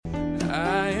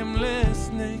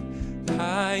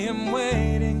I am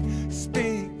waiting.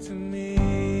 Speak to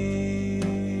me.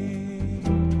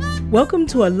 Welcome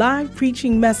to a live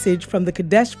preaching message from the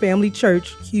Kadesh Family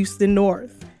Church, Houston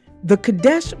North. The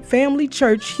Kadesh Family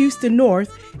Church, Houston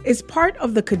North is part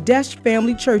of the Kadesh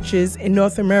Family Churches in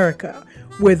North America,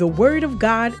 where the Word of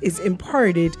God is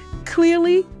imparted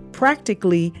clearly,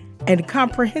 practically, and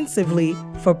comprehensively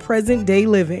for present-day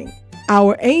living.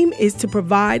 Our aim is to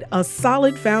provide a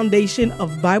solid foundation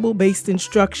of Bible-based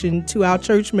instruction to our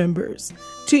church members,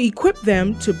 to equip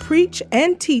them to preach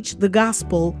and teach the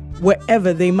gospel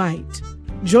wherever they might.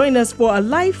 Join us for a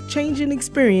life-changing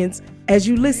experience as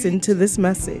you listen to this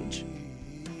message.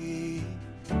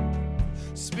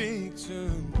 Speak to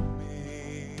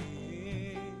me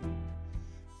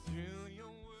through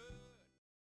your word.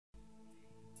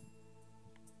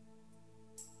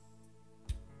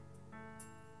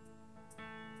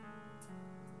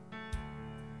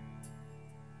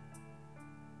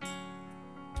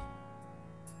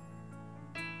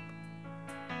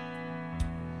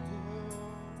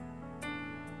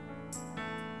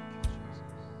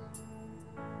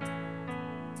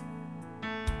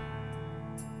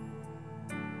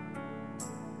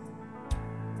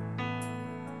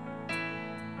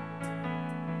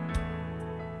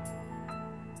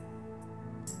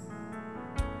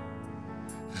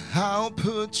 I'll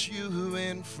put you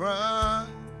in front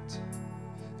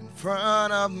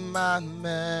of my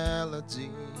melody.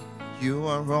 You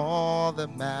are all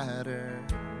that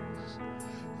matters.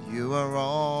 You are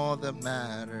all that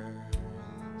matters.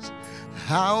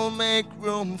 I'll make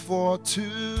room for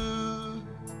two,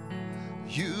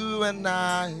 you and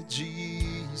I,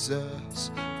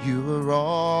 Jesus. You are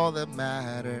all that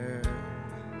matters.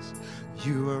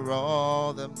 You are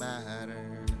all that matters.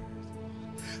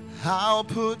 I'll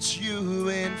put you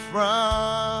in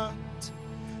front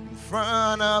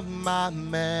of my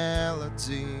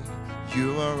melody.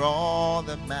 You are all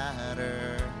that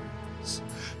matters.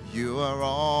 You are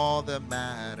all that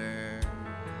matters.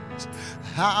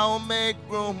 I'll make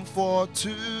room for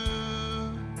two,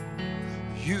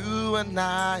 you and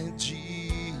I,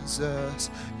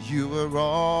 Jesus. You are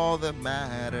all that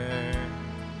matters.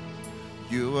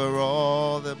 You are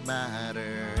all that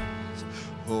matters.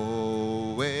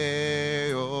 Oh, way,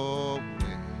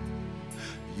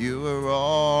 you are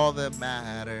all that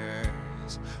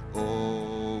matters.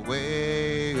 Oh,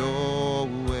 way, oh,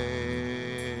 way.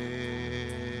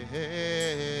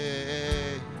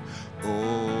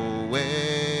 Oh,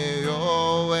 way,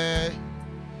 oh, way.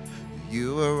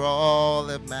 You are all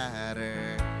that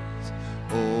matters.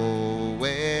 Oh,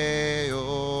 way,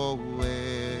 oh, way.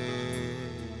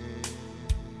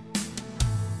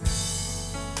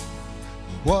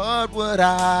 What would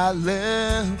I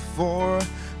live for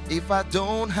if I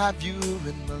don't have you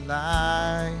in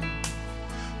my life?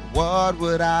 What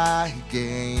would I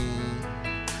gain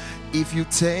if you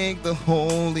take the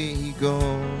Holy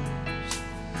Ghost?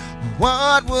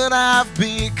 What would have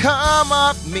become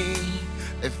of me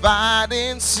if I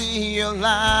didn't see your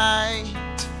light?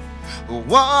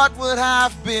 What would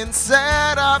have been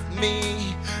said of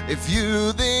me if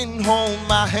you didn't hold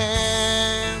my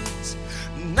hands?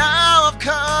 Now I've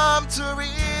come to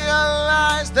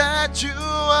realize that you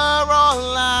are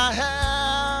all I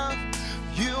have.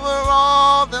 You are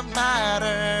all that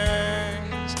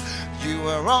matters. You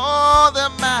are all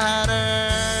that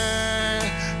matters.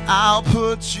 I'll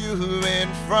put you in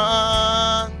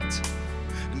front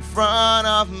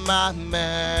of my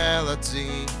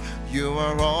melody. You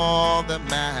are all that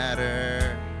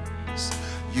matters.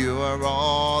 You are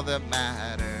all that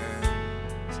matters.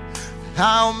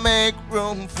 I'll make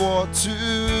room for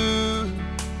two,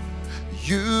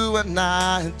 you and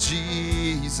I,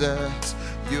 Jesus.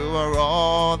 You are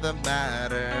all that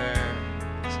matters.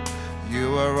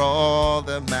 You are all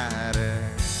that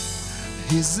matters.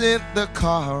 Is it the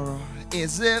car or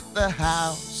is it the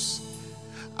house?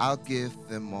 I'll give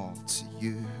them all to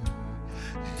you.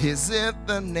 Is it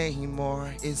the name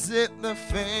or is it the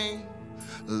fame?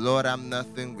 Lord, I'm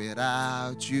nothing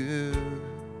without you.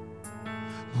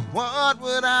 What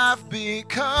would have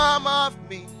become of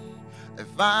me if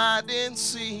I didn't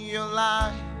see your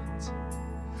light?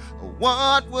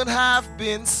 What would have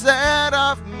been said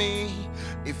of me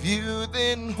if you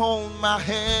didn't hold my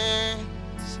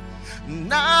hands?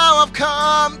 Now I've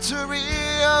come to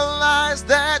realize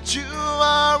that you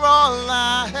are all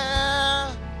I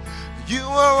have. You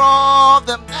are all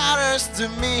that matters to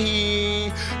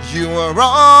me. You are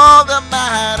all that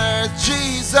matters,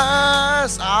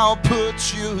 Jesus. I'll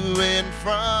put you in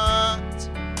front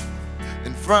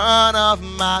of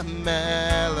my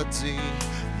melody.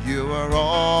 You are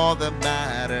all that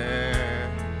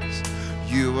matters.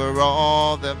 You are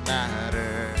all that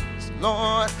matters.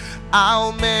 Lord,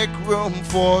 I'll make room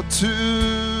for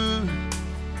two.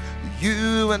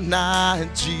 You and I,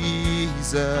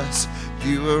 Jesus,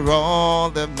 you are all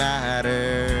that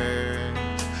matters.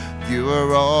 You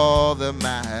are all that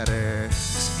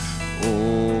matters.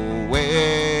 Oh,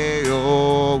 way,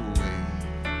 you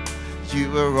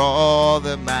are all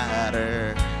that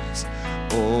matters.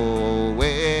 Oh,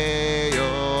 way,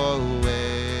 oh, way.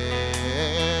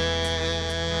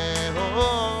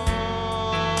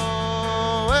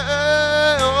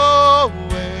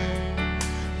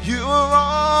 You are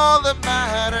all that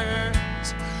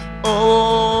matters.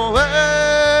 Oh,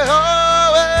 way,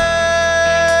 oh, way.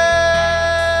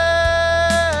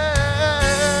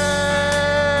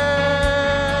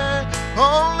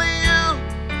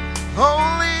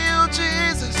 Only you,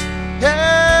 Jesus.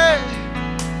 Hey,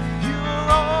 you are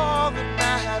all that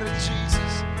matter,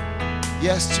 Jesus.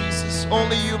 Yes, Jesus,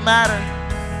 only you matter.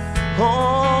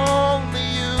 Only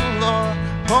you, Lord.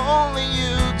 Only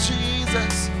you,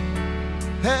 Jesus.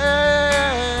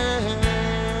 Hey,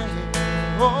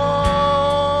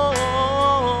 oh,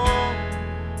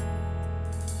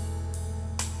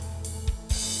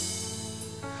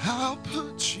 I'll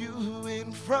put you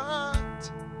in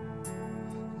front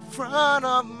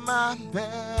of my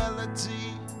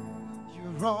melody.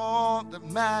 You're all that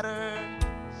matters.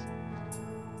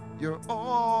 You're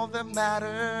all that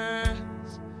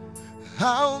matters.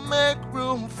 I'll make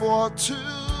room for two.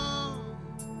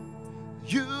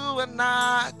 You and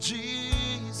I,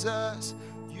 Jesus,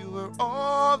 you are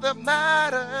all that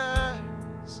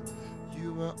matters.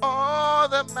 You are all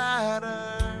that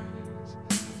matters.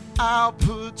 I'll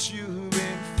put you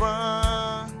in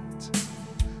front.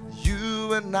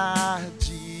 You and I,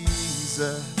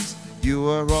 Jesus, you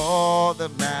are all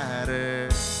that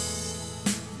matters.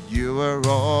 You are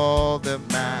all that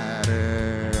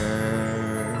matters.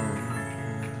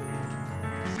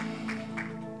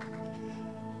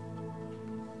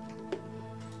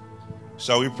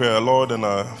 Shall we pray? Our Lord and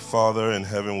our Father in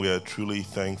heaven, we are truly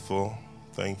thankful,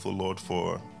 Lord,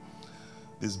 for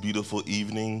this beautiful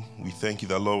evening. We thank you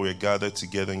that, Lord, we are gathered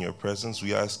together in your presence.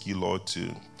 We ask you, Lord,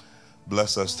 to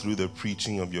bless us through the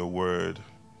preaching of your word.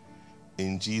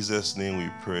 In Jesus' name we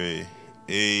pray.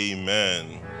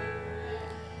 Amen.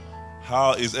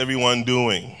 How is everyone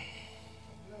doing?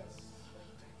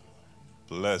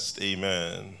 Blessed.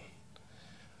 Amen.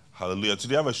 Hallelujah.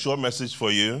 Today I have a short message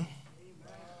for you.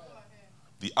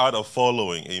 The art of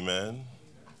following. Amen.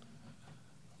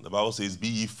 The Bible says, be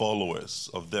ye followers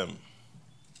of them.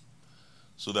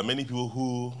 So there are many people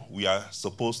who we are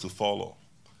supposed to follow.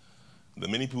 The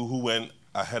many people who went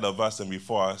ahead of us and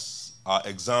before us are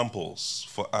examples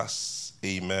for us.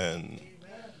 Amen.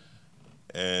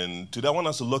 And today I want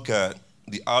us to look at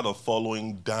the art of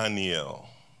following Daniel.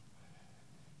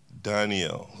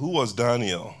 Daniel. Who was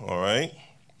Daniel? All right.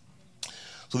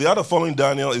 So the art of following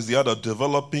Daniel is the art of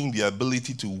developing the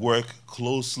ability to work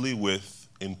closely with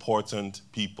important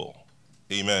people.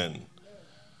 Amen.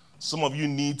 Some of you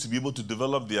need to be able to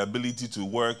develop the ability to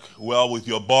work well with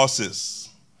your bosses.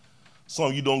 Some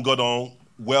of you don't get on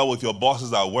well with your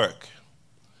bosses at work,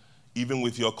 even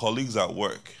with your colleagues at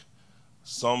work.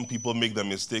 Some people make the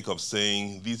mistake of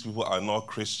saying, these people are not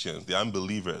Christians, they're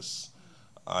unbelievers.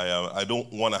 I don't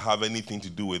want to have anything to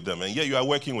do with them. And yet you are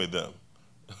working with them.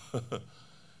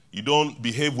 You don't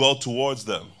behave well towards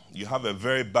them. You have a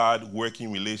very bad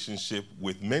working relationship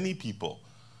with many people.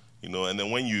 And then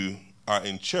when you are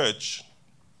in church,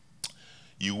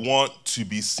 you want to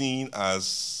be seen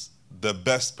as the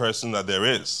best person that there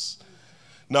is.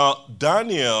 Now,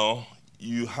 Daniel,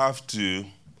 you have to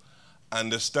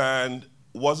understand,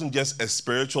 wasn't just a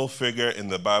spiritual figure in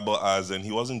the Bible, as in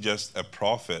he wasn't just a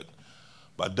prophet,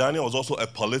 but Daniel was also a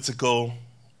political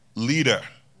leader.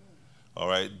 All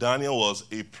right, Daniel was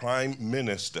a prime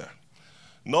minister.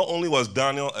 Not only was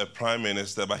Daniel a prime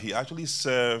minister, but he actually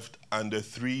served under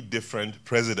 3 different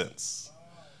presidents.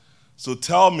 So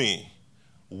tell me,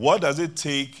 what does it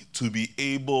take to be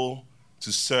able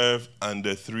to serve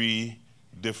under 3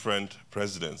 different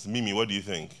presidents? Mimi, what do you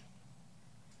think?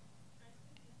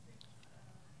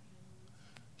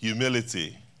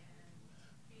 Humility.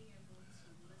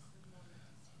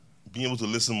 Being able to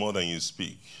listen more than you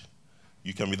speak.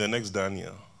 You can be the next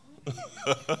Daniel.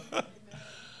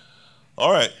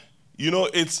 All right.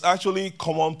 It's actually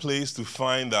commonplace to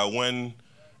find that when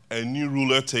a new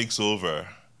ruler takes over,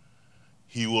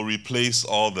 he will replace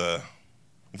all the...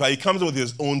 In fact, he comes with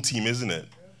his own team, isn't it?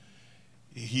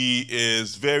 He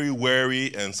is very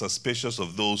wary and suspicious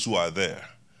of those who are there.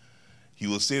 He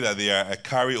will say that they are a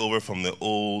carryover from the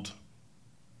old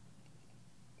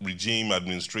regime,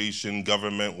 administration,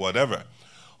 government, whatever.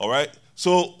 All right?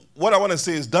 So what I want to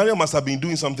say is Daniel must have been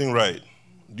doing something right.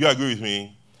 Do you agree with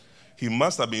me? He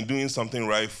must have been doing something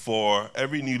right for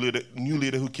every new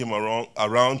leader who came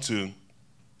around to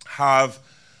have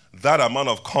that amount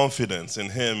of confidence in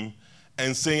him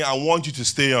and saying, I want you to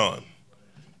stay on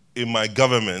in my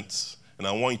government and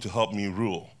I want you to help me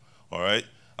rule. All right?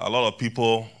 A lot of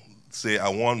people say, I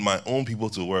want my own people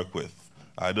to work with.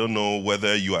 I don't know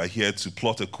whether you are here to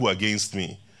plot a coup against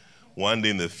me one day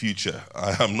in the future.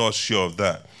 I am not sure of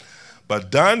that.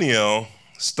 But Daniel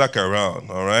stuck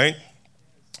around, all right?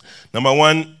 Number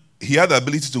one, he had the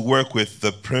ability to work with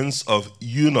the prince of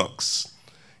eunuchs.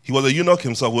 He was a eunuch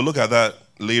himself. We'll look at that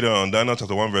later on. Daniel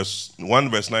chapter 1 verse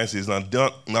 9 says,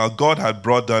 Now God had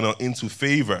brought Daniel into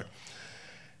favor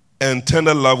and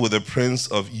tender love with the prince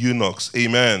of eunuchs.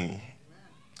 Amen.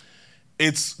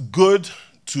 It's good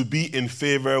to be in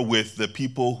favor with the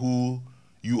people who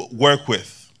you work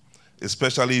with,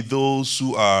 especially those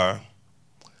who are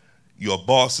your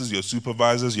bosses, your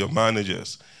supervisors, your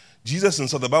managers. Jesus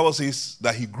himself, the Bible says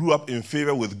that he grew up in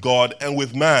favor with God and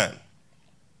with man.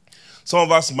 Some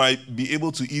of us might be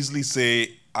able to easily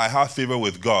say, I have favor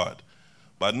with God,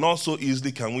 but not so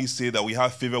easily can we say that we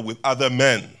have favor with other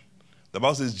men. The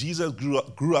Bible says Jesus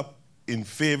grew up in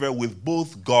favor with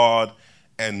both God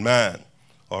and man,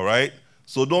 all right?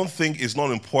 So don't think it's not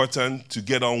important to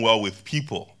get on well with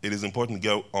people. It is important to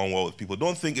get on well with people.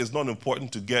 Don't think it's not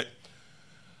important to get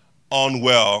on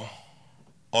well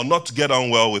or not to get on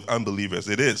well with unbelievers.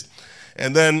 It is.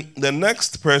 And then the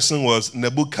next person was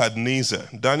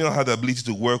Nebuchadnezzar. Daniel had the ability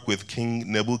to work with King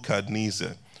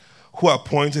Nebuchadnezzar, who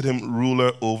appointed him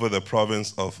ruler over the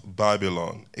province of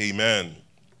Babylon. Amen.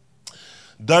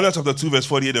 Daniel chapter 2, verse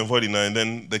 48 and 49,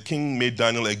 then the king made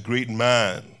Daniel a great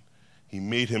man. He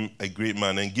made him a great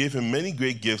man and gave him many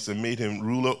great gifts and made him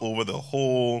ruler over the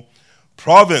whole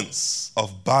province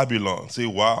of Babylon. Say,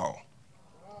 wow.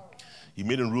 He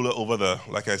made him ruler over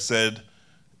like I said,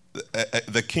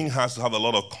 the king has to have a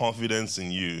lot of confidence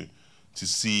in you to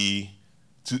say,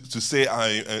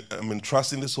 I'm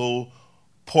entrusting this whole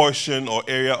portion or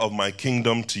area of my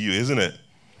kingdom to you, isn't it?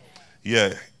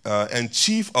 Yeah. And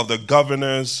chief of the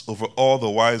governors over all the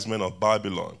wise men of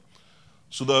Babylon.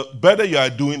 So the better you are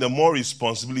doing, the more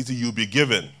responsibility you'll be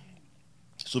given.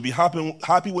 So be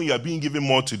happy when you are being given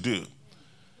more to do.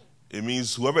 It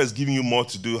means whoever is giving you more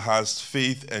to do has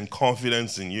faith and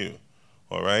confidence in you.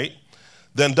 All right?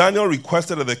 Then Daniel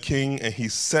requested of the king, and he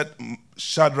set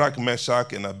Shadrach,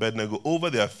 Meshach, and Abednego over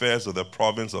the affairs of the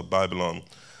province of Babylon.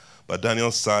 But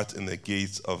Daniel sat in the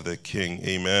gates of the king.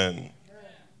 Amen.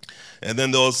 And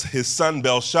then there was his son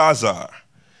Belshazzar.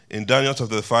 In Daniel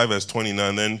chapter 5, verse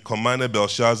 29, then commanded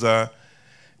Belshazzar,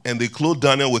 and they clothed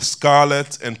Daniel with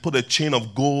scarlet and put a chain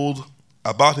of gold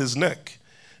about his neck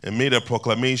and made a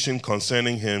proclamation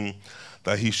concerning him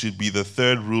that he should be the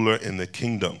third ruler in the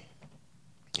kingdom.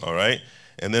 All right?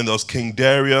 And then there was King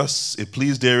Darius. It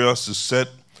pleased Darius to set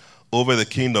over the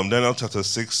kingdom. Daniel chapter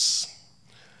 6,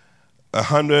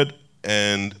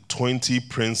 120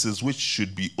 princes which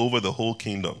should be over the whole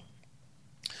kingdom.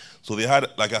 So they had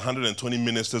like 120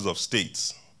 ministers of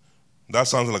states. That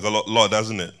sounds like a lot,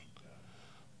 doesn't it?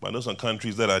 But I know some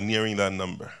countries that are nearing that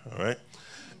number, all right?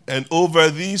 And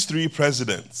over these three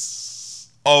presidents,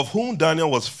 of whom Daniel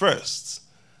was first,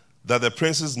 that the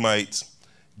princes might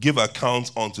give account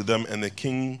unto them, and the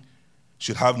king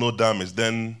should have no damage.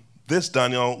 Then this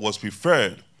Daniel was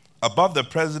preferred above the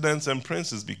presidents and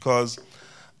princes because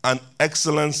an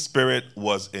excellent spirit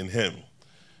was in him.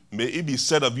 May it be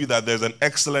said of you that there's an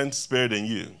excellent spirit in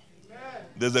you. Amen.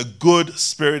 There's a good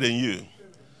spirit in you.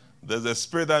 There's a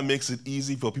spirit that makes it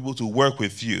easy for people to work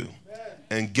with you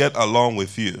and get along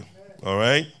with you. All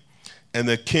right? And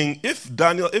the king, if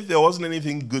there wasn't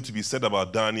anything good to be said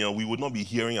about Daniel, we would not be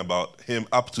hearing about him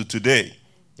up to today.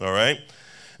 All right?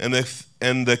 And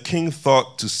the king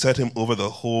thought to set him over the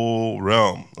whole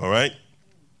realm. All right?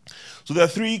 So there are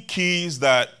three keys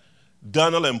that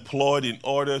Daniel employed in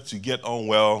order to get on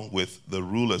well with the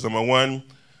rulers. Number one,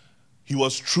 he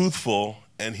was truthful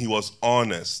and he was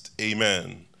honest.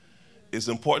 Amen. It's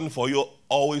important for you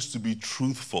always to be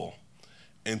truthful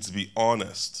and to be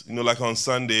honest. You know, like on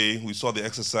Sunday, we saw the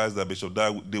exercise that Bishop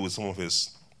Dad did with some of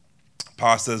his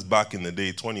pastors back in the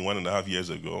day, 21 and a half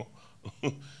years ago.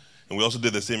 And we also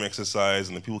did the same exercise,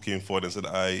 and the people came forward and said,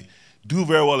 I do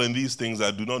very well in these things,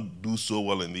 I do not do so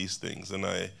well in these things. And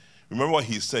I remember what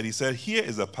he said. He said, here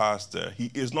is a pastor. He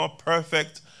is not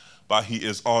perfect, but he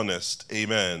is honest.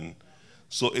 Amen.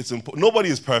 So it's important. Nobody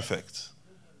is perfect.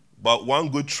 But one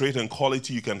good trait and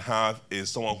quality you can have is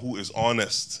someone who is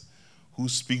honest, who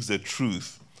speaks the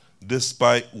truth,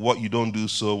 despite what you don't do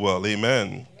so well.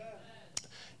 Amen.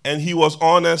 And he was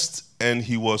honest, and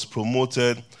he was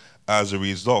promoted as a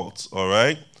result, all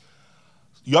right?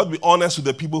 You have to be honest with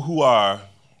the people who are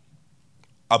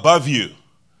above you.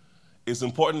 It's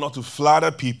important not to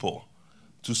flatter people,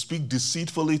 to speak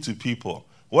deceitfully to people.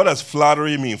 What does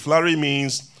flattery mean? Flattery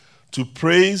means to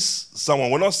praise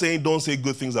someone. We're not saying don't say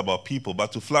good things about people,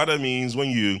 but to flatter means when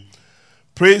you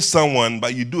praise someone,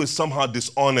 but you do it somehow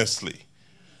dishonestly.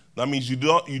 That means you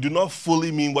do not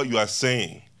fully mean what you are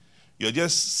saying. You're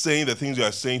just saying the things you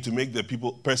are saying to make the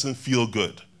person feel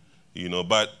good,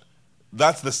 but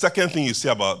that's the second thing you say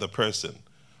about the person.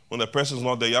 When the person's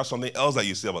not there, you have something else that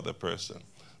you say about the person.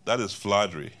 That is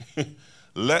flattery.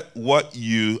 Let what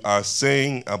you are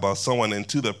saying about someone and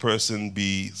to the person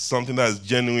be something that is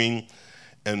genuine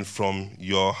and from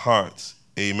your heart.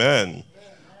 Amen.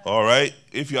 All right?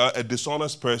 If you are a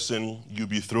dishonest person, you'll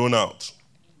be thrown out.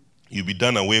 You'll be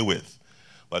done away with.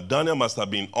 But Daniel must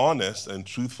have been honest and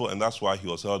truthful, and that's why he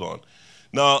was held on.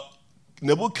 Now,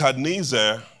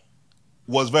 Nebuchadnezzar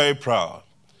was very proud.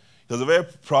 He was a very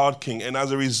proud king, and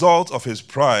as a result of his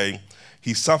pride,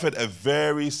 he suffered a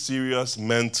very serious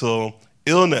mental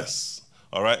illness,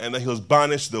 all right? And then he was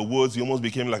banished to the woods. He almost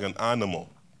became like an animal,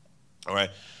 all right?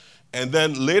 And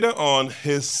then later on,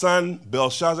 his son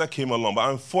Belshazzar came along, but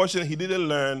unfortunately, he didn't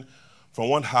learn from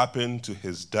what happened to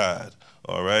his dad,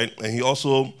 all right? And he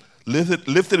also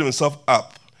lifted himself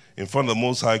up in front of the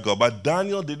Most High God. But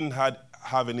Daniel didn't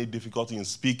have any difficulty in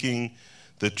speaking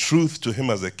the truth to him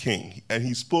as a king. And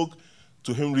he spoke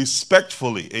to him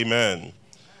respectfully, amen,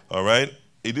 all right?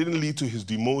 It didn't lead to his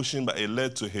demotion, but it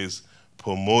led to his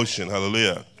promotion,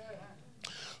 hallelujah.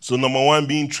 So number one,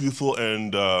 being truthful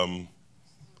and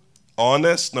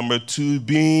honest. Number two,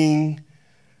 being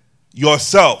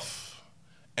yourself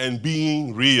and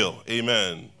being real,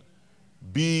 amen.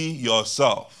 Be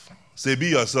yourself. Say, be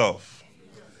yourself.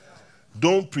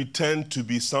 Don't pretend to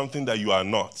be something that you are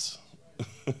not.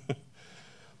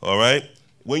 All right?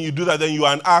 When you do that, then you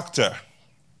are an actor.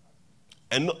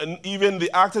 And even the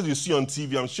actors you see on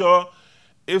TV, I'm sure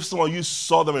if some of you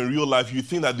saw them in real life, you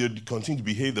think that they would continue to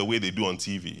behave the way they do on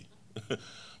TV.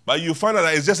 But you find out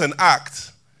that it's just an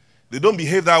act. They don't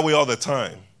behave that way all the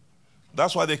time.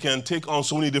 That's why they can take on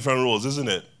so many different roles, isn't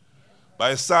it?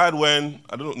 But it's sad when,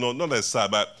 I don't know, not that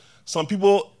sad, but some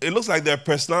people, it looks like their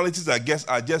personalities, I guess,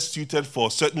 are just suited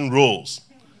for certain roles.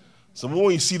 So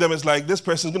when you see them, it's like, this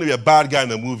person's going to be a bad guy in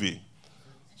the movie.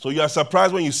 So you are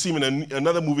surprised when you see him in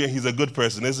another movie and he's a good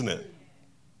person, isn't it?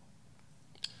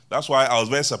 That's why I was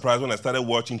very surprised when I started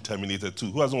watching Terminator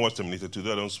 2. Who hasn't watched Terminator 2?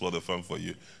 I don't spoil the fun for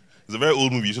you. It's a very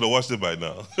old movie. You should have watched it by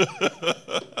now.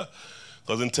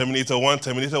 Because in Terminator 1,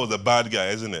 Terminator was a bad guy,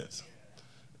 isn't it?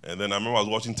 And then I remember I was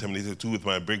watching Terminator 2 with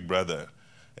my big brother.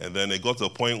 And then it got to a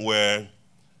point where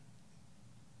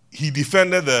he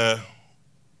defended the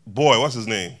boy, what's his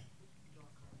name?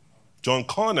 John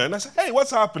Connor. And I said, hey,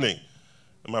 what's happening?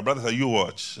 And my brother said, you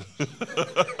watch.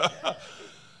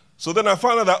 So then I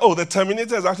found out that, the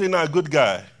Terminator is actually not a good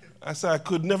guy. I said, I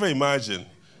could never imagine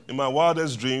in my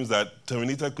wildest dreams that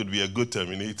Terminator could be a good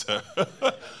Terminator.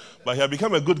 But he had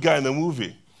become a good guy in the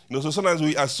movie. So sometimes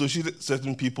we associate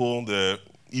certain people,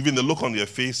 even the look on their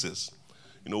faces,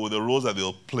 with the roles that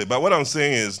they'll play. But what I'm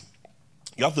saying is,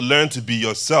 you have to learn to be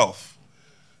yourself.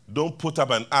 Don't put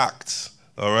up an act,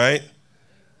 all right?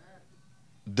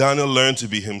 Daniel learned to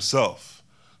be himself.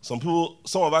 Some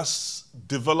of us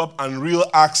develop unreal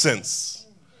accents.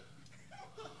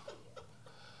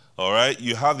 All right?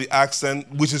 You have the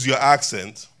accent, which is your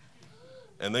accent,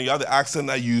 and then you have the accent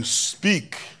that you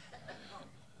speak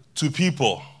to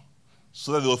people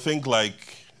so that they'll think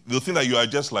that you are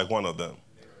just like one of them.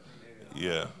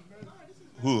 Yeah.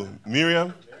 Who?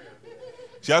 Miriam?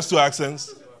 She has 2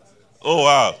 accents? Oh,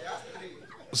 wow.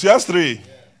 She has 3.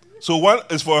 So one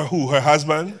is for who? Her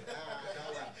husband?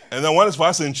 And then one is for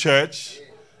us in church.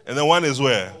 And then one is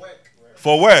where?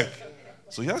 For work.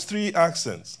 So he has 3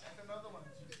 accents.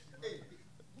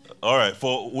 All right,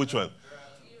 for which one?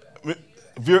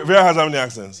 Vera has how many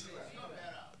accents?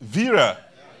 Vera.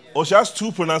 Oh, she has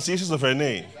 2 pronunciations of her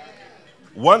name.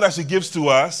 One that she gives to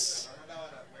us,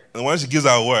 and one she gives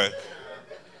at work.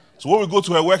 So when we go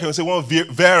to her work and we say, well,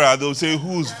 Vera, they'll say,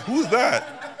 who's that?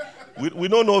 We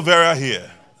don't know Vera here.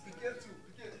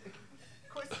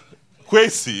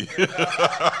 Kwesi.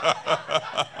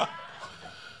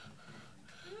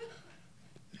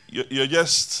 You're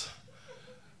just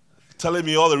telling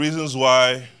me all the reasons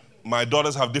why my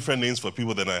daughters have different names for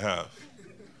people than I have.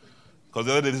 Because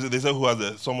the other day they said who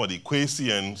has somebody,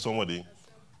 Kwesi and somebody,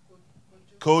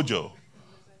 Kojo.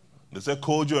 They said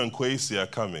Kojo and Kwesi are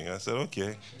coming. I said,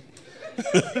 okay.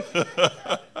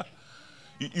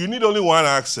 You need only one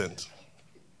accent,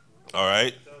 all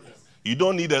right? You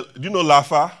don't need do you know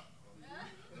LAFA?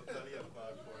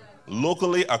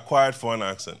 Locally acquired foreign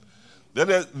accent.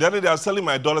 The other day I was telling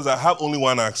my daughters I have only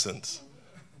one accent.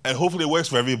 And hopefully it works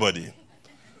for everybody.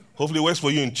 Hopefully it works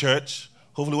for you in church.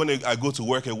 Hopefully when I go to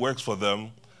work, it works for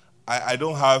them. I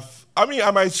don't have,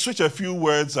 I might switch a few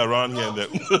words around here and there.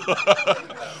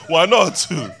 One or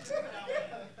two.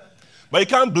 But you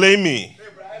can't blame me.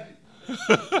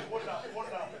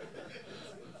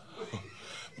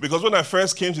 Because when I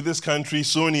first came to this country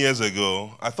so many years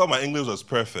ago, I thought my English was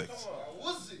perfect.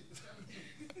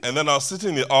 And then I was sitting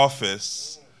in the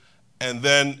office, and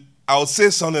then I would say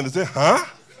something, and they say, huh?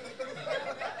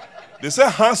 They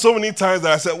said huh so many times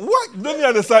that I said, what? Don't you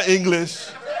understand English?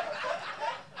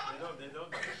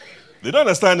 They don't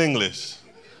understand English.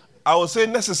 I would say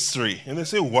necessary, and they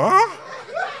say, what?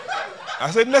 I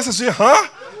said, necessary, huh?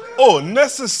 Oh,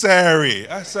 necessary.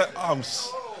 I said,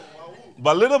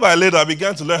 But little by little, I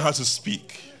began to learn how to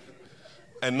speak.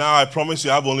 And now I promise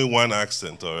you I have only one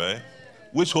accent, all right?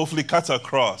 Which hopefully cuts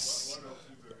across.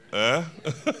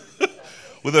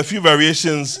 With a few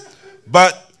variations.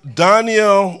 But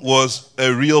Daniel was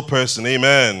a real person,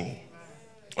 amen.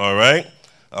 All right?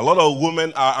 A lot of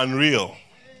women are unreal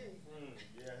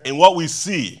in what we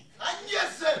see.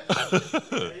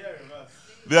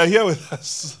 They are here with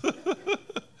us.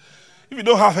 If you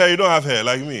don't have hair, you don't have hair,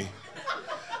 like me.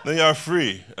 Then you are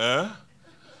free.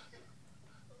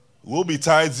 We'll be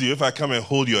tied to you if I come and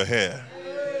hold your hair.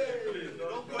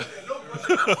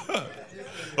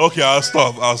 Okay, I'll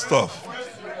stop.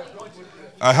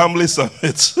 I humbly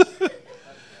submit.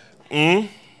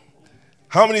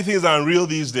 How many things are unreal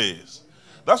these days?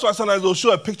 That's why sometimes they'll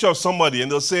show a picture of somebody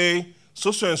and they'll say,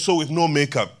 so and so with no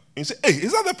makeup. And you say, hey,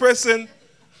 is that the person?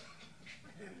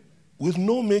 With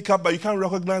no makeup, but you can't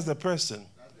recognize the person.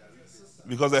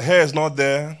 Because the hair is not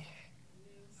there.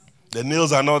 The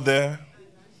nails are not there.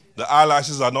 The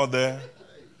eyelashes are not there.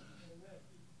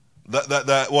 The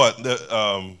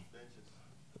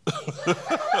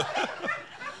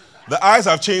eyes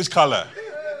have changed color.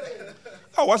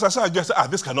 Once I saw, I guess,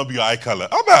 this cannot be your eye color.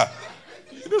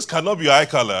 This cannot be your eye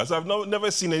color. I've never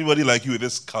seen anybody like you with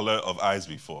this color of eyes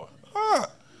before. I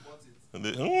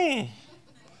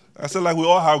said, like we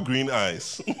all have green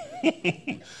eyes.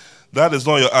 That is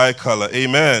not your eye color.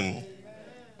 Amen.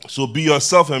 So be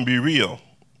yourself and be real.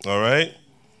 All right?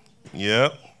 Yeah.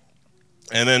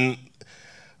 And then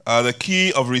the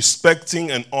key of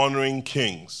respecting and honoring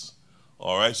kings.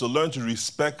 All right? So learn to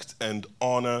respect and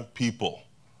honor people.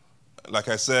 Like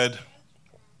I said,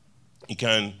 you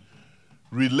can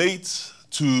relate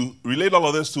all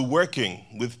of this to working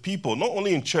with people, not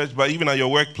only in church, but even at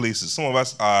your workplaces. Some of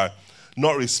us are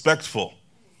not respectful.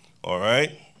 All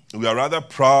right? We are rather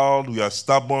proud, we are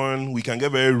stubborn, we can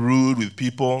get very rude with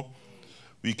people,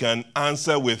 we can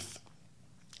answer with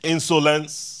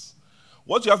insolence.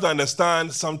 What you have to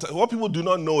understand, sometimes, what people do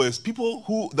not know is people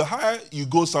who, the higher you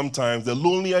go sometimes, the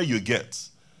lonelier you get.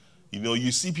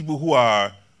 You see people who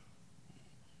are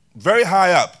very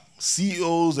high up,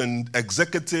 CEOs and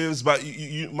executives, but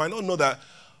you might not know that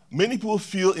many people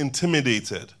feel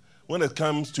intimidated when it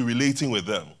comes to relating with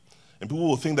them. And people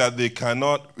will think that they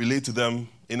cannot relate to them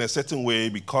in a certain way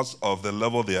because of the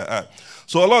level they are at.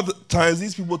 So a lot of times,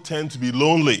 these people tend to be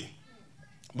lonely.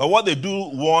 But what they do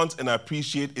want and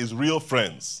appreciate is real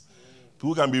friends.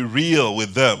 People can be real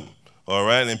with them, all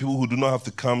right? And people who do not have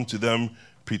to come to them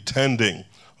pretending,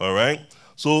 all right?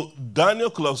 So Daniel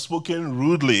could have spoken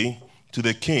rudely to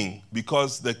the king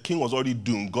because the king was already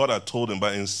doomed. God had told him,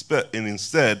 but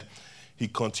instead, he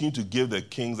continued to give the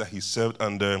kings that he served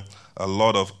under a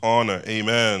lot of honor.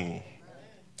 Amen.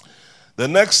 The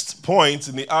next point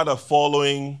in the art of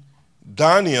following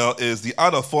Daniel is the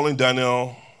art of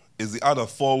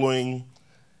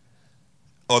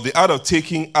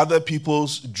taking other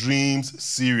people's dreams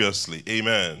seriously.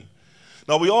 Amen.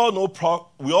 Now we all know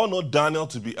Daniel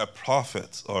to be a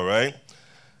prophet, all right?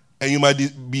 And you might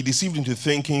be deceived into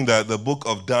thinking that the book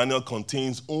of Daniel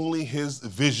contains only his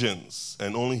visions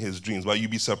and only his dreams. But you'd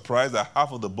be surprised that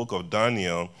half of the book of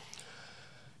Daniel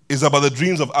is about the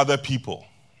dreams of other people.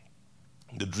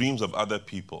 The dreams of other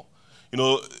people.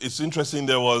 It's interesting,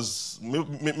 there was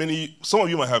some of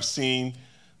you might have seen,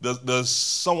 there's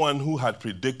someone who had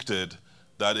predicted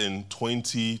that in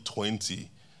 2020,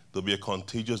 there'll be a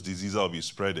contagious disease that will be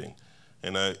spreading.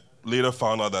 And I later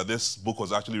found out that this book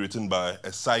was actually written by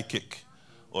a psychic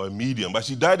or a medium, but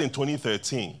she died in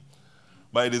 2013.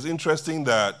 But it is interesting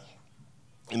that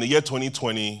in the year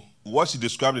 2020, what she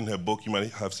described in her book, you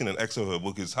might have seen an excerpt of her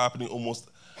book, is happening almost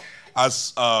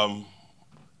as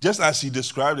just as she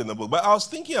described in the book. But I was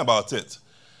thinking about it.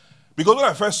 Because when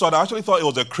I first saw it, I actually thought it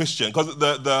was a Christian. Because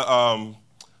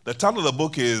The title of the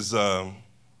book is, I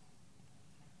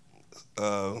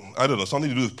don't know, something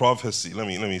to do with prophecy. Let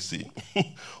me see.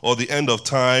 Or the end of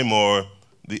time, or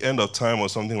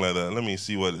something like that. Let me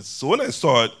see what it is. So when I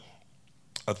saw it,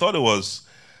 I thought it was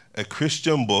a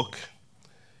Christian book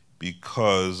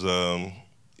because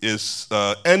it's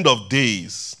End of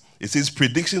Days. It says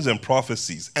Predictions and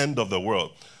Prophecies, End of the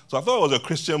World. So I thought it was a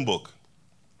Christian book.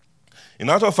 In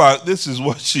actual fact, this is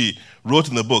what she wrote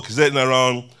in the book. She said in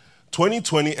around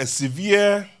 2020, a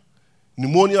severe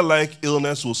pneumonia-like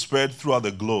illness will spread throughout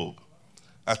the globe,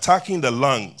 attacking the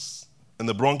lungs and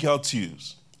the bronchial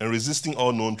tubes and resisting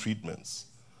all known treatments.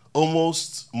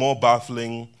 Almost more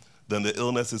baffling than the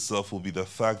illness itself will be the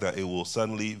fact that it will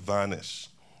suddenly vanish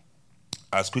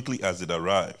as quickly as it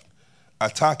arrived.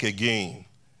 Attack again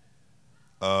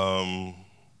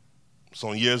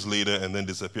some years later and then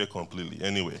disappear completely.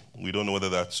 Anyway, we don't know whether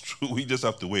that's true. We just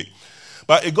have to wait.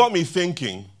 But it got me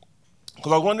thinking,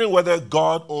 because I was wondering whether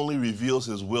God only reveals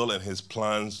his will and his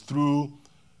plans through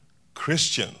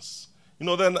Christians.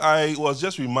 Then I was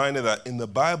just reminded that in the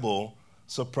Bible,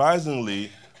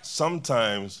 surprisingly,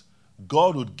 sometimes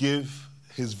God would give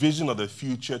his vision of the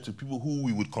future to people who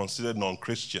we would consider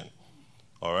non-Christian.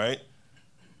 All right?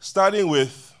 Starting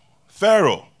with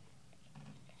Pharaoh.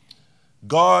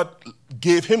 God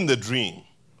gave him the dream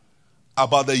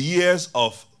about the years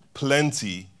of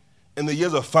plenty and the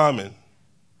years of famine.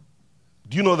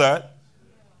 Do you know that?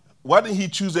 Why didn't he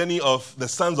choose any of the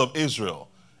sons of Israel,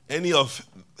 any of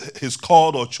his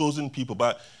called or chosen people?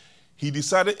 But he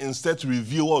decided instead to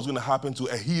reveal what was going to happen to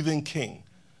a heathen king.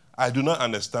 I do not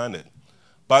understand it.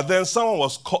 But then someone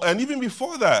was called, and even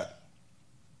before that,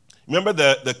 remember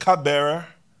the cupbearer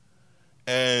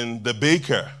and the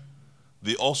baker,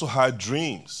 they also had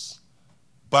dreams.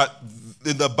 But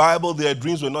in the Bible, their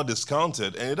dreams were not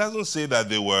discounted. And it doesn't say that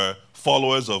they were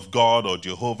followers of God or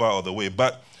Jehovah or the way.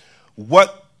 But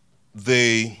what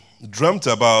they dreamt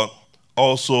about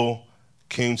also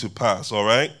came to pass, all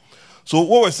right? So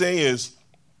what we're saying is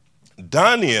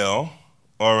Daniel,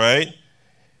 all right,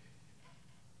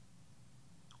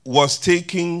 was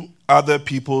taking other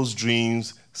people's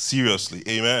dreams seriously.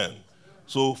 Amen.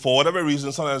 So for whatever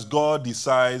reason, sometimes God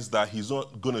decides that he's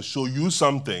not going to show you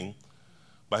something,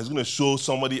 but he's going to show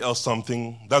somebody else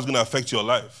something that's going to affect your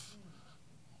life.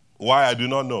 Why, I do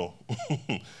not know.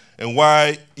 And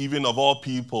why, even of all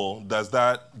people, does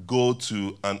that go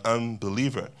to an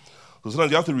unbeliever? So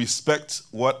sometimes you have to respect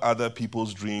what other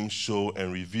people's dreams show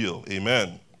and reveal.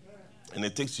 Amen. And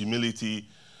it takes humility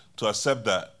to accept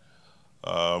that,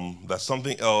 that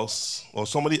something else or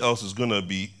somebody else is going to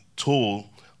be told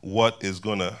what is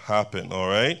going to happen, all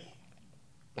right?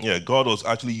 Yeah, God was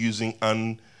actually using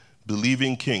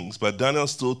unbelieving kings, but Daniel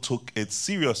still took it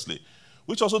seriously,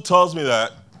 which also tells me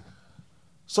that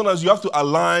sometimes you have to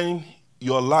align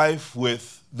your life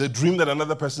with the dream that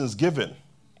another person is given.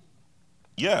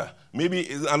 Yeah, maybe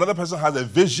another person has a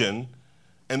vision,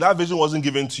 and that vision wasn't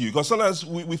given to you. Because sometimes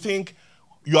we think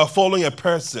you are following a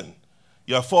person,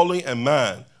 you are following a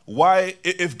man. Why,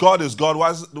 if God is God,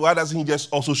 why doesn't he just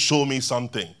also show me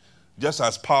something? Just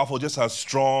as powerful, just as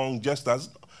strong, just as...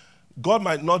 God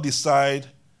might not decide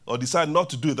not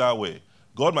to do it that way.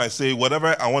 God might say,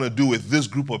 whatever I want to do with this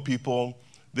group of people,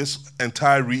 this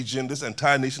entire region, this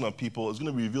entire nation of people is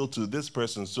going to be revealed to this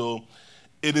person. So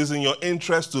it is in your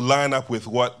interest to line up with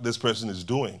what this person is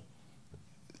doing,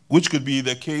 which could be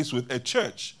the case with a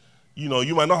church.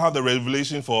 You might not have the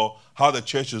revelation for how the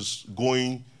church is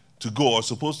going to go or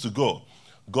supposed to go.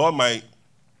 God might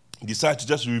decide to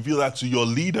just reveal that to your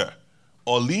leader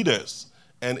or leaders,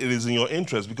 and it is in your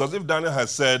interest. Because if Daniel has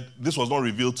said, this was not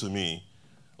revealed to me,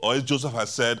 or if Joseph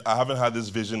has said, I haven't had this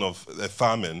vision of a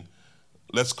famine,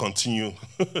 let's continue,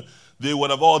 they would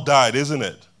have all died, isn't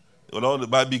it?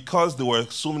 But because there were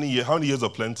so many years, how many years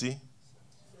of plenty?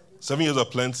 7 years of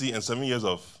plenty and 7 years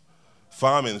of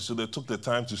famine. So they took the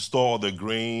time to store all the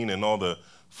grain and all the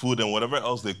food and whatever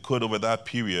else they could over that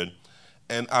period.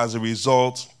 And as a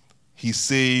result, he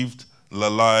saved the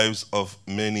lives of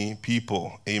many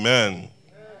people. Amen.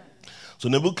 So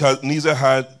Nebuchadnezzar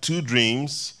had two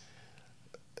dreams.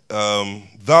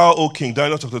 Thou, O king,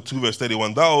 Daniel chapter 2, verse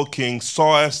 31, thou, O king,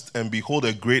 sawest and behold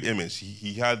a great image.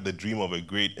 He had the dream of a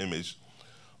great image.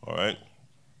 All right.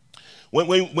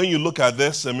 When you look at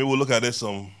this, and maybe we'll look at this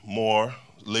some more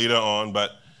later on,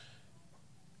 but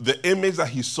the image that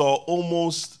he saw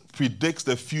almost predicts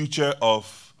the future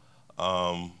of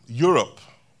Europe.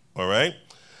 All right.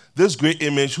 This great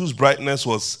image, whose brightness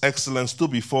was excellent, stood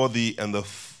before thee, and the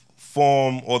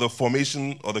form or the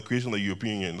formation or the creation of the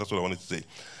European Union. That's what I wanted to say.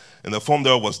 And the form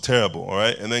thereof was terrible, all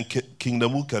right? And then King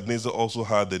Nebuchadnezzar also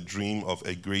had the dream of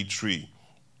a great tree.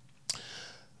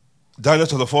 Daniel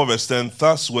chapter 4 verse 10,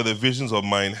 thus were the visions of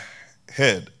mine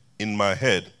head, in my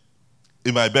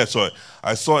bed,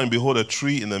 I saw and behold a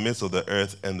tree in the midst of the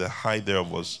earth, and the height thereof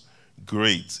was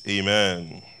great.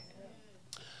 Amen.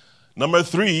 Number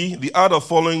 3, the art of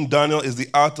following Daniel is the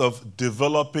art of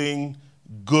developing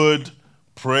good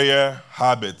prayer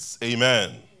habits.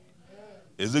 Amen.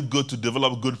 Is it good to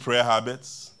develop good prayer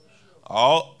habits?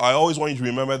 I always want you to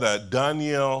remember that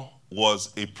Daniel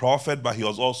was a prophet, but he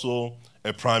was also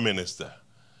a prime minister.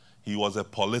 He was a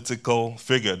political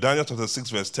figure. Daniel chapter 6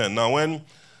 verse 10. Now when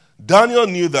Daniel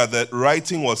knew that the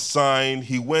writing was signed,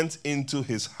 he went into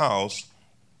his house,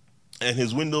 and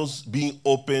his windows being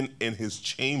open in his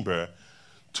chamber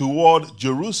toward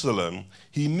Jerusalem,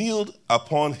 he kneeled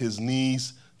upon his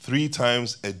knees 3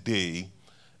 times a day,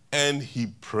 and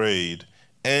he prayed,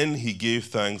 and he gave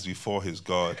thanks before his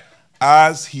God,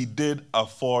 as he did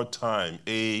aforetime.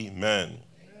 Amen.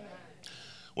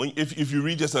 If you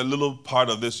read just a little part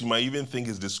of this, you might even think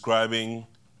it's describing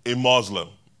a Muslim.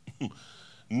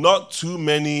 Not too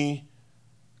many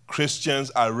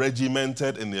Christians are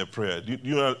regimented in their prayer. Do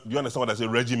you understand what I say,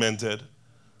 regimented?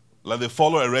 Like they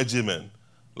follow a regimen.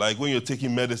 Like when you're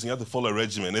taking medicine, you have to follow a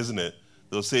regimen, isn't it?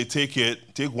 They'll say,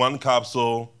 take 1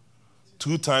 capsule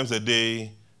 2 times a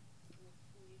day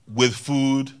with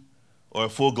food or a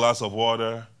full glass of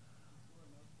water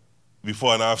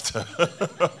before and after.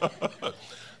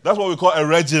 That's what we call a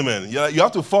regimen. You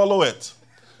have to follow it.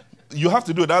 You have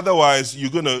to do it. Otherwise,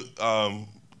 you're going to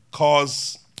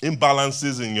cause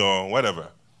imbalances in your whatever.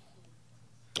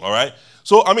 All right?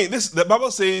 So, the Bible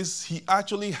says he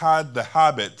actually had the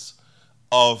habit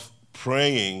of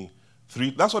praying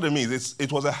 3. That's what it means.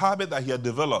 It was a habit that he had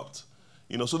developed.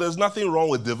 So there's nothing wrong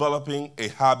with developing a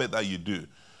habit that you do.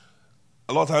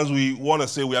 A lot of times we want to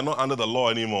say we are not under the law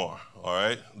anymore. All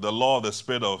right? The law of the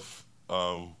spirit of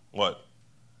what?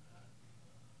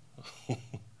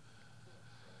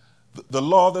 The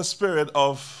law of the spirit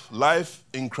of life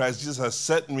in Christ Jesus has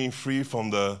set me free from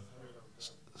the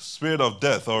spirit of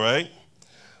death, all right?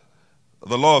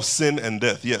 The law of sin and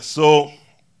death, yes. So,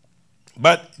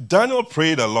 but Daniel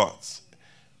prayed a lot.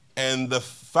 And the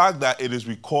fact that it is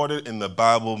recorded in the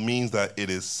Bible means that it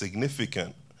is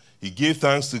significant. He gave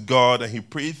thanks to God, and he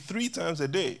prayed 3 times a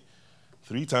day.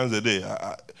 3 times a day.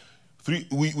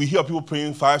 We hear people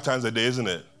praying 5 times a day, isn't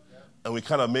it? And we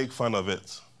kind of make fun of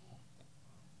it.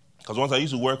 Because once I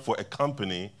used to work for a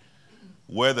company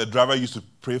where the driver used to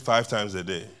pray 5 times a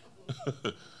day.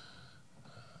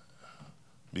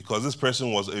 Because this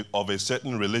person was of a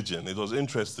certain religion. It was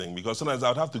interesting because sometimes I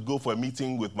would have to go for a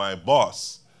meeting with my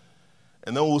boss.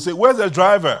 And then we'll say, where's the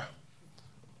driver?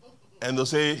 And they'll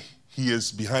say, he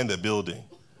is behind the building.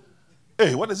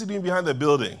 Hey, what is he doing behind the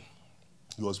building?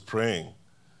 He was praying.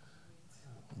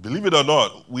 Believe it or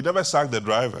not, we never sacked the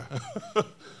driver.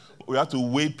 We had to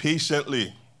wait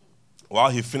patiently while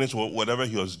he finished whatever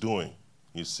he was doing,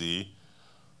 you see.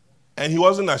 And he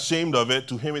wasn't ashamed of it.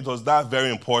 To him, it was that very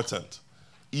important.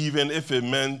 Even if it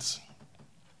meant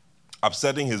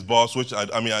upsetting his boss, which I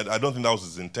don't think that was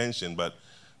his intention, but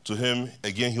to him,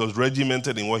 again, he was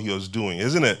regimented in what he was doing,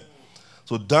 isn't it?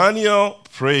 So Daniel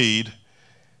prayed,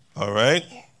 all right,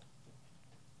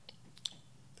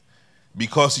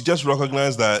 because he just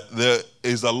recognized that there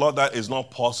is a lot that is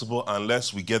not possible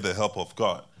unless we get the help of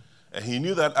God. And he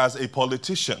knew that as a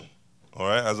politician, all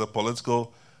right, as a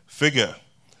political figure,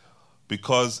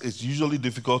 because it's usually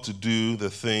difficult to do the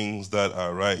things that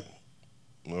are right,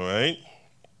 all right?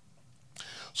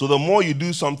 So the more you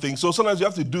do something, so sometimes you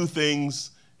have to do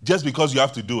things just because you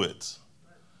have to do it.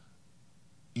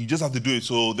 You just have to do it,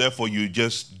 so therefore you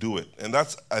just do it. And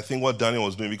that's, I think, what Daniel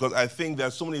was doing, because I think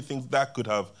there's so many things that could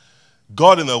have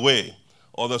got in the way,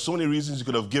 or there's so many reasons you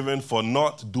could have given for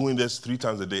not doing this 3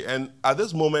 times a day. And at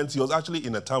this moment, he was actually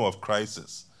in a time of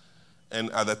crisis.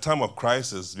 And at the time of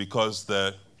crisis, because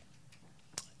the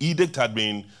edict had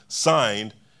been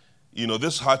signed,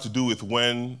 this had to do with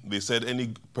when they said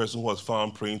any person who was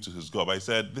found praying to his God. But I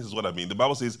said, this is what I mean. The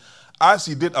Bible says, as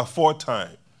he did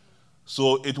aforetime.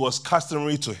 So it was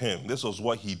customary to him. This was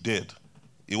what he did.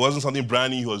 It wasn't something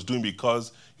brand new he was doing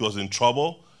because he was in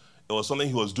trouble. It was something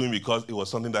he was doing because it was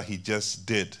something that he just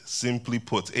did, simply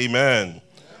put. Amen.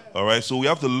 All right, so we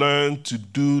have to learn to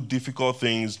do difficult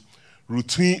things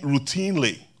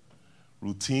routinely.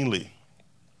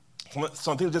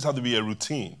 Some things just have to be a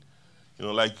routine.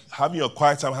 Like having your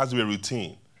quiet time has to be a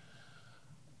routine.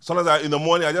 Sometimes in the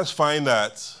morning, I just find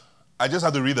that I just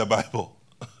have to read the Bible.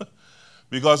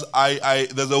 Because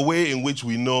there's a way in which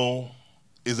we know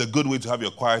is a good way to have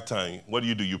your quiet time. What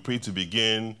do? You pray to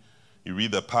begin, you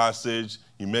read the passage,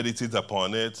 you meditate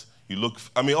upon it,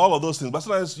 all of those things. But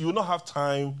sometimes you will not have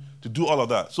time to do all of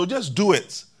that. So just do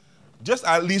it. Just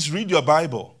at least read your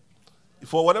Bible.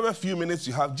 For whatever few minutes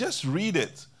you have, just read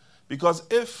it. Because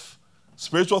if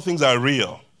spiritual things are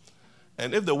real,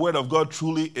 and if the Word of God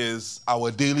truly is our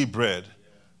daily bread,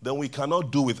 then we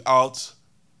cannot do without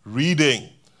reading,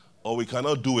 or we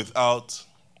cannot do without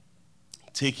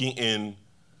taking in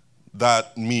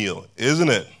that meal, isn't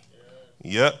it?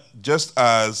 Yeah. Just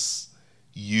as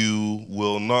you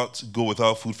will not go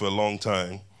without food for a long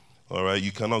time, all right,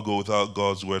 you cannot go without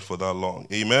God's word for that long.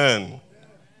 Amen.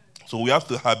 So we have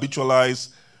to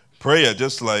habitualize prayer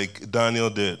just like Daniel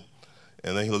did.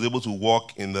 And then he was able to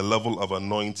walk in the level of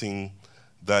anointing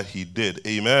that he did.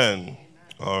 Amen.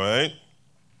 All right.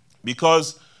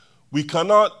 Because we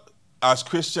cannot, as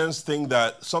Christians, think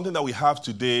that something that we have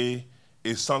today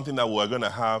is something that we're going to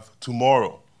have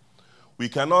tomorrow. We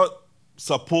cannot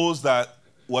suppose that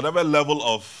whatever level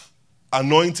of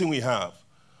anointing we have,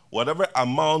 whatever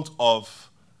amount of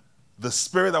the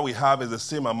Spirit that we have is the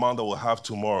same amount that we'll have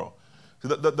tomorrow.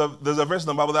 There's a verse in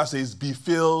the Bible that says, be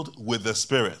filled with the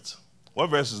Spirit. What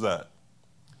verse is that?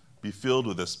 Be filled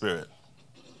with the Spirit.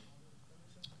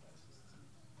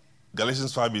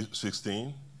 Galatians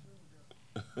 5:16.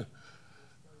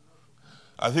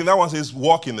 I think that one says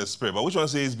walk in the Spirit, but which one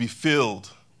says be filled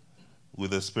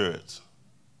with the Spirit?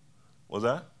 What's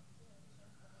that?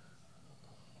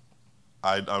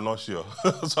 I'm not sure,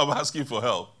 so I'm asking for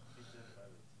help.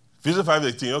 Ephesians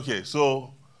 5:18. Okay,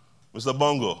 so Mr.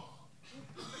 Bongo.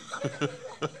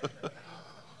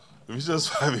 Ephesians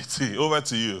 5:18. Over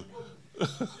to you.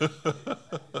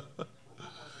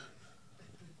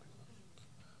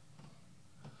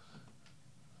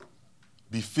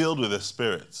 Be filled with the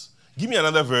Spirit. Give me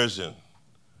another version.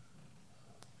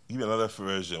 Give me another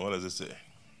version. What does it say?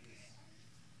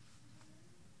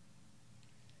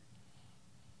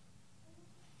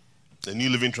 The New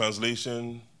Living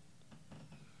Translation.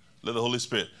 Let the Holy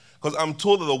Spirit. Because I'm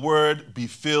told that the word be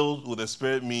filled with the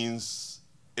Spirit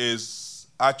is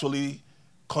actually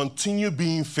continue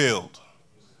being filled.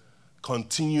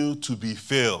 Continue to be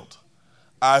filled.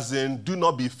 As in, do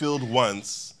not be filled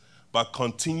once, but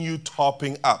continue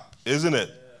topping up, isn't it?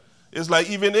 It's like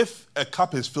even if a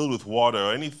cup is filled with water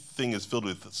or anything is filled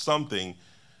with something,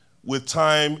 with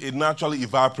time, it naturally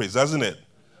evaporates, doesn't it?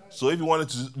 So if you wanted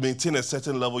to maintain a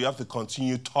certain level, you have to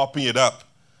continue topping it up.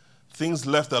 Things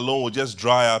left alone will just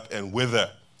dry up and wither.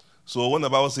 So when the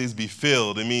Bible says be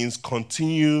filled, it means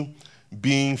continue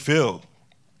being filled.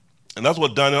 And that's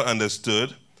what Daniel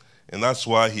understood, and that's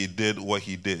why he did what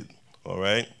he did, all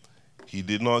right? He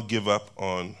did not give up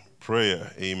on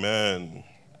prayer. Amen.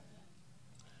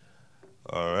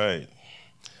 All right.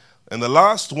 And the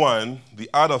last one, the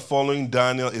art of following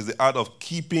Daniel, is the art of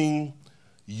keeping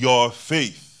your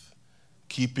faith.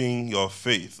 Keeping your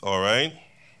faith, all right?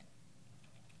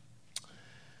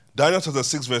 Daniel chapter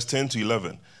 6, verse 10 to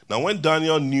 11. Now when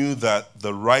Daniel knew that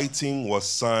the writing was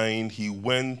signed, he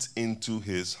went into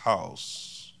his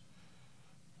house.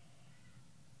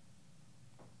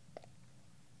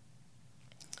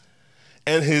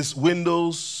 And his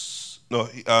windows,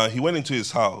 he went into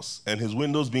his house, and his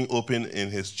windows being open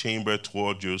in his chamber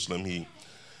toward Jerusalem, he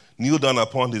kneeled down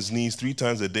upon his knees 3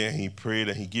 times a day, and he prayed,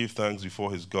 and he gave thanks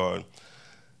before his God.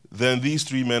 Then these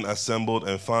 3 men assembled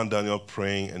and found Daniel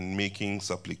praying and making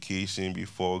supplication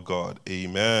before God.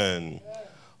 Amen.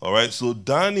 All right, so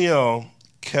Daniel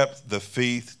kept the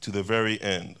faith to the very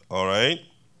end, all right?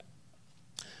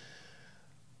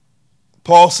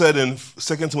 Paul said in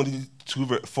 2 Timothy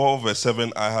 4, verse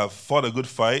 7, I have fought a good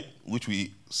fight, which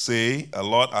we say a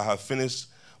lot. I have finished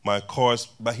my course.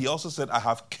 But he also said, I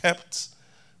have kept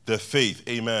the faith.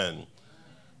 Amen.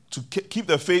 To keep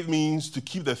the faith means to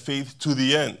keep the faith to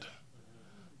the end.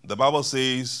 The Bible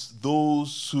says,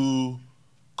 those who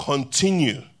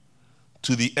continue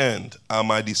to the end are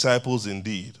my disciples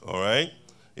indeed. All right?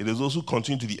 It is those who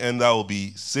continue to the end that will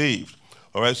be saved.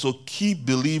 All right? So keep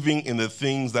believing in the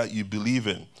things that you believe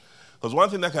in. Because one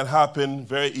thing that can happen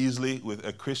very easily with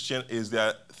a Christian is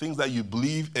that things that you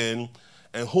believe in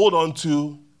and hold on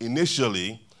to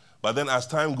initially, but then as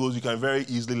time goes, you can very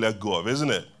easily let go of,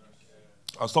 isn't it?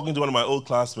 I was talking to one of my old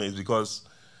classmates because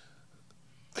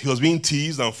he was being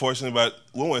teased, unfortunately, but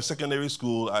when we were in secondary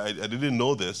school, I didn't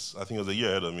know this. I think he was a year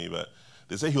ahead of me, but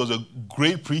they said he was a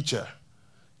great preacher.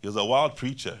 He was a wild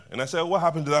preacher. And I said, what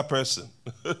happened to that person?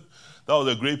 That was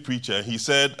a great preacher. And he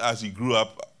said, as he grew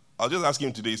up, I'll just ask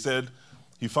him today, he said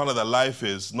he found out that life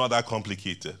is not that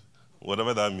complicated,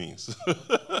 whatever that means.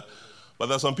 But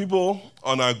there's some people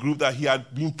on our group that he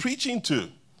had been preaching to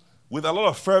with a lot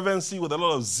of fervency, with a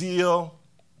lot of zeal.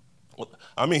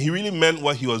 I mean, he really meant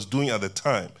what he was doing at the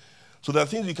time. So there are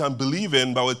things you can believe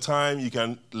in, but with time you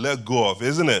can let go of,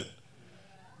 isn't it?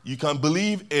 You can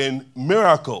believe in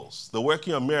miracles, the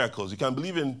working of miracles. You can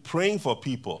believe in praying for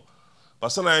people. But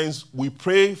sometimes we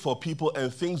pray for people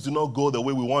and things do not go the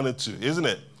way we want it to, isn't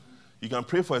it? You can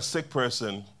pray for a sick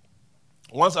person.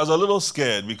 Once I was a little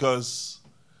scared because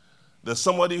there's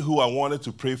somebody who I wanted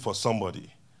to pray for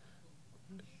somebody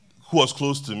who was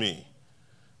close to me.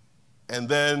 And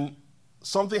then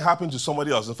something happened to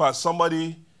somebody else. In fact,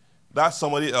 somebody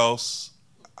else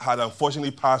had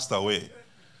unfortunately passed away.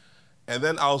 And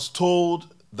then I was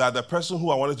told that the person who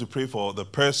I wanted to pray for, the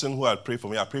person who had prayed for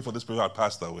me, I prayed for this person who had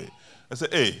passed away. I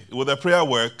said, hey, will the prayer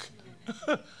work?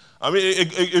 I mean,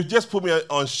 it just put me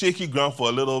on shaky ground for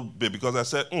a little bit because I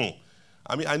said,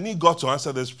 I need God to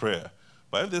answer this prayer.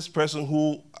 But if this person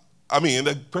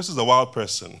the person's a wild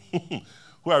person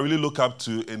who I really look up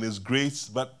to and is great,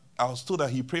 but I was told that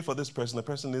he prayed for this person, the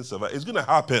person didn't survive. It's going to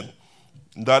happen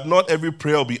that not every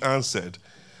prayer will be answered,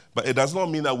 but it does not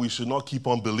mean that we should not keep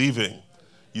on believing.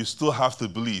 You still have to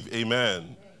believe.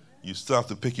 Amen. You still have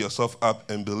to pick yourself up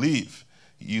and believe.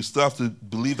 You still have to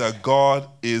believe that God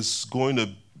is going to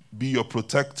be your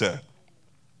protector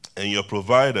and your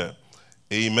provider.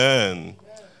 Amen.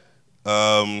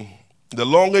 The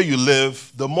longer you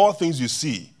live, the more things you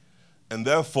see. And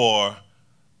therefore,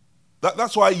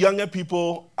 that's why younger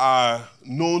people are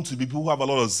known to be people who have a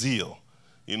lot of zeal.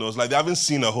 It's like they haven't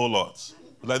seen a whole lot.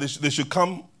 Like they should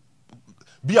come,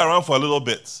 be around for a little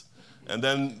bit. And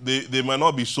then they might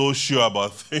not be so sure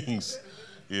about things.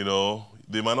 They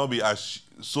might not be as...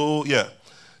 So, yeah.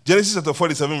 Genesis chapter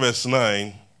 47, verse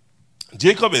 9.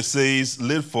 Jacob, it says,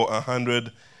 lived for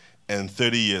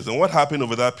 130 years. And what happened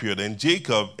over that period? And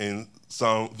Jacob, in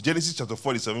Genesis chapter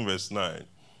 47, verse 9.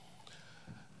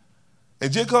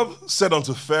 And Jacob said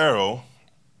unto Pharaoh,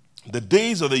 the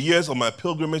days of the years of my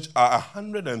pilgrimage are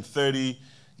 130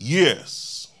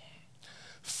 years.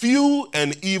 Few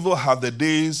and evil have the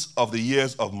days of the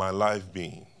years of my life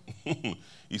been.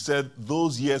 He said,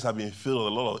 those years have been filled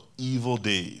with a lot of evil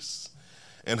days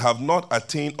and have not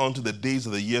attained unto the days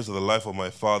of the years of the life of my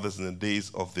fathers in the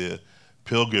days of their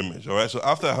pilgrimage. All right, so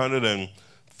after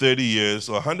 130 years,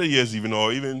 or 100 years even,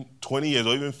 or even 20 years,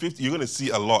 or even 50, you're going to see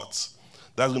a lot.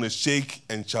 That's going to shake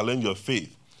and challenge your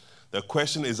faith. The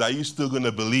question is, are you still going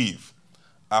to believe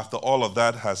after all of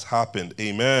that has happened?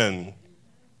 Amen.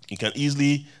 You can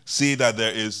easily say that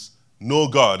there is no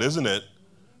God, isn't it?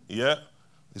 Yeah.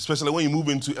 Especially when you move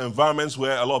into environments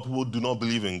where a lot of people do not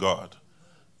believe in God.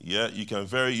 Yeah, you can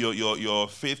your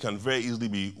faith can very easily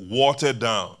be watered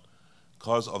down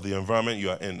because of the environment you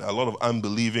are in. A lot of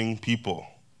unbelieving people,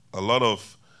 a lot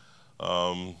of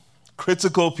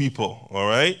critical people, all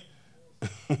right?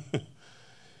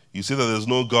 You say that there's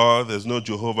no God, there's no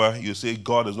Jehovah. You say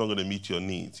God is not going to meet your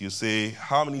needs. You say,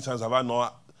 how many times have I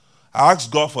not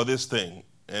asked God for this thing?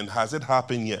 And has it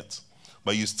happened yet?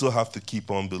 But you still have to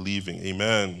keep on believing.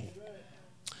 Amen.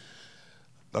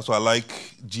 That's why I like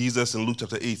Jesus in Luke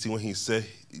chapter 18 when he said,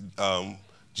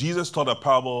 Jesus taught a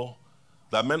parable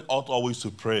that men ought always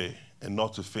to pray and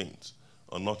not to faint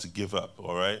or not to give up,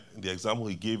 all right? The example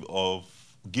he gave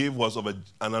was of an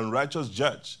unrighteous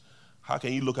judge. How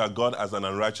can you look at God as an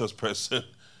unrighteous person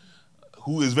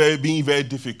who is being very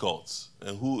difficult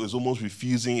and who is almost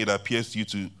refusing, it appears to you,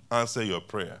 to answer your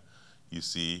prayer, you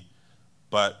see?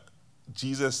 But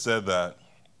Jesus said that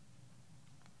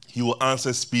he will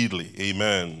answer speedily.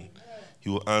 Amen. He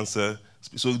will answer.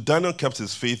 So Daniel kept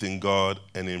his faith in God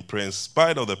and in prayer in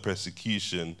spite of the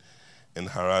persecution and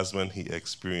harassment he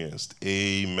experienced.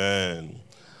 Amen.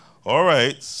 All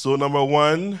right. So number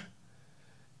one,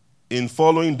 in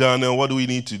following Daniel, what do we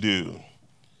need to do?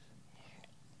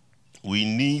 We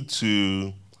need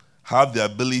to have the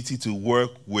ability to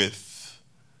work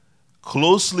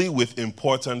closely with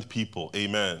important people.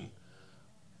 Amen.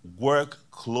 Work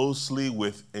closely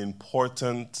with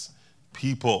important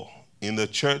people in the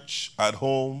church, at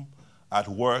home, at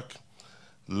work.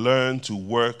 Learn to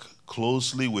work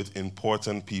closely with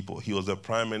important people. He was a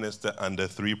prime minister under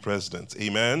 3 presidents.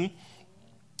 Amen.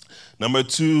 Number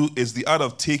 2 is the art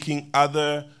of taking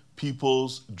other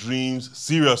people's dreams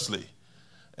seriously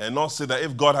and not say that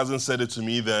if God hasn't said it to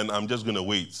me, then I'm just going to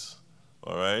wait.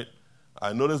 All right?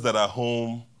 I noticed that at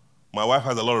home, my wife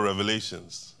has a lot of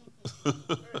revelations.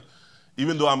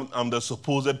 Even though I'm the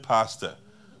supposed pastor,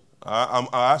 I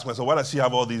ask myself, why does she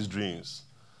have all these dreams?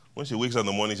 When she wakes up in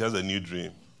the morning, she has a new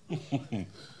dream.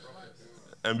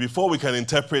 And before we can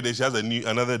interpret it, she has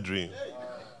another dream.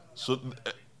 So,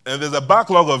 and there's a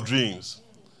backlog of dreams.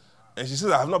 And she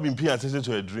says, I have not been paying attention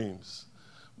to her dreams.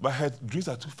 But her dreams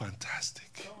are too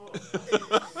fantastic.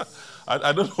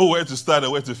 I don't know where to start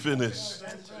and where to finish.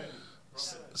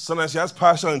 Sometimes she has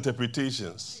partial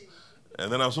interpretations.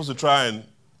 And then I'm supposed to try and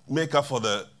make up for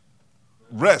the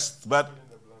rest, but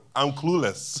I'm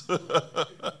clueless.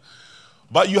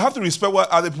 But you have to respect what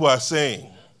other people are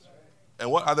saying and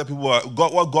what other people are,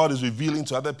 what God is revealing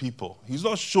to other people. He's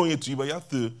not showing it to you, but you have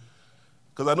to,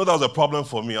 because I know that was a problem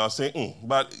for me. I was saying,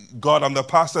 but God, I'm the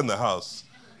pastor in the house.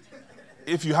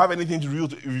 If you have anything to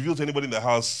reveal to anybody in the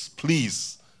house,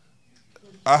 please.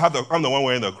 I'm the one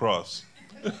wearing the cross.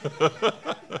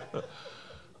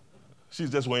 She's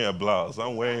just wearing a blouse.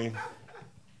 I'm wearing...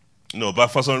 No, but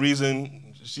for some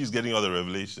reason, she's getting all the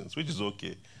revelations, which is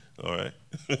okay. All right.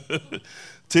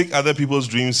 Take other people's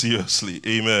dreams seriously.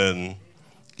 Amen.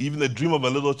 Even the dream of a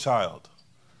little child,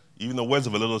 even the words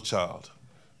of a little child.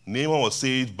 Naaman was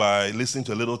saved by listening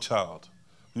to a little child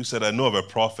who said, I know of a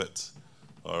prophet.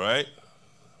 All right.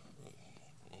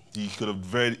 He could have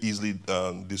very easily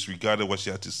disregarded what she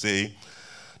had to say.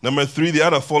 Number 3, the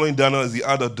art of following Daniel is the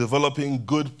art of developing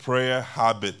good prayer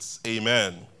habits.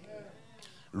 Amen.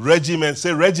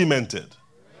 Say regimented.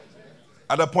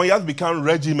 At a point, you have to become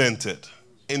regimented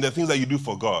in the things that you do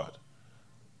for God.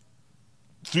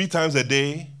 3 times a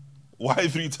day. Why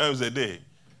 3 times a day?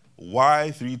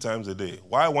 Why 3 times a day?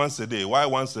 Why once a day? Why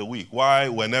once a week? Why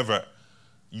whenever?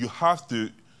 You have to,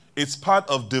 it's part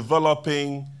of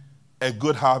developing a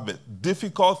good habit.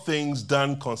 Difficult things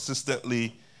done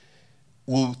consistently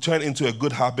will turn into a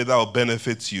good habit that will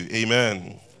benefit you.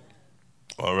 Amen.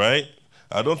 All right?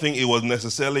 I don't think it was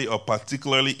necessarily or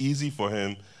particularly easy for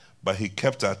him, but he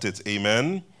kept at it.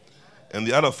 Amen. And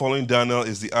the art of following Daniel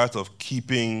is the art of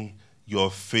keeping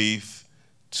your faith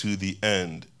to the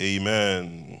end.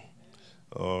 Amen.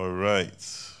 All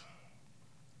right.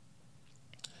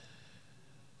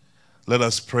 Let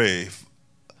us pray.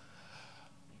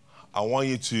 I want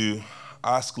you to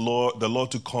ask the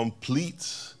Lord to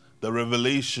complete the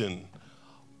revelation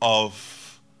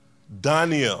of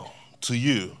Daniel to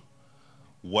you.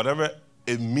 Whatever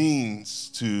it means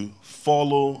to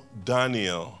follow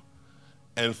Daniel,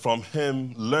 and from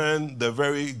him learn the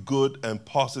very good and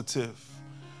positive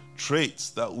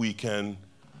traits that we can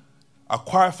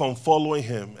acquire from following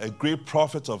him, a great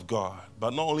prophet of God.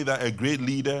 But not only that, a great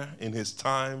leader in his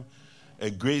time,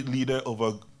 a great leader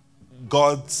over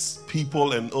God's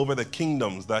people and over the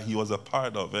kingdoms that he was a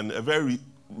part of, and a very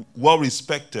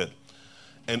well-respected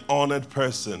and honored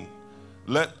person.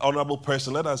 Honorable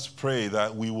person, let us pray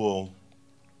that we will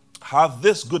have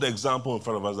this good example in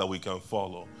front of us that we can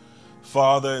follow.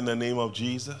 Father, in the name of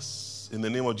Jesus,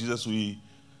 we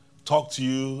talk to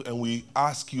you and we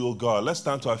ask you, oh God, let's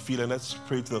stand to our feet and let's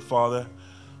pray to the Father.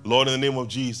 Lord, in the name of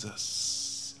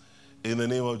Jesus,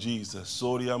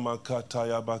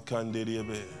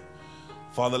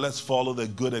 Father, let's follow the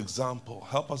good example.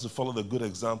 Help us to follow the good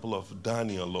example of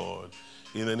Daniel, Lord.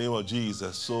 In the name of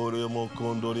Jesus.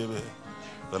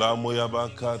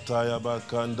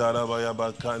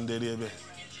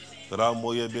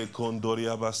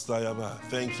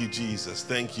 Thank you, Jesus.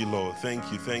 Thank you, Lord.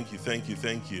 Thank you.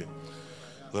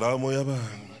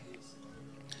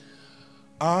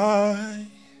 I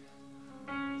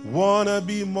want to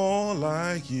be more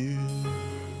like you.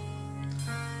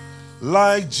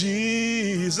 Like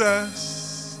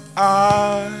Jesus,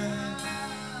 I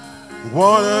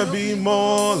wanna be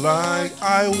more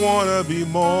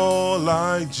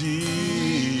like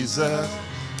Jesus.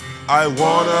 I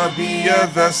wanna be a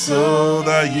vessel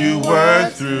that you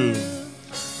work through.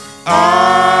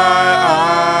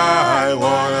 I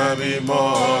wanna be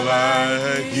more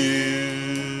like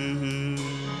you.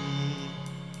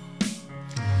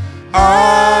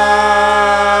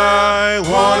 I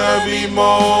wanna be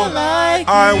more like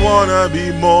you. I wanna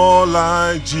be more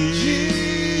like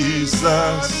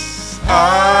Jesus.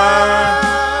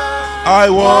 I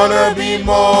wanna be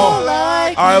more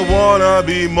like you. I wanna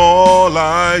be more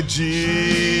like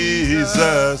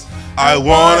Jesus. I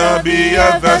wanna be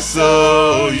a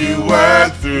vessel you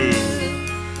work through.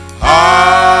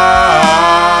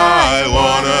 I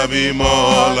wanna be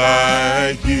more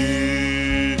like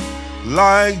you.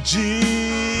 Like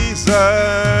Jesus.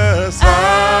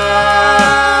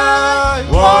 I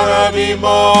wanna be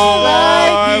more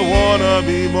like you. I wanna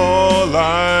be more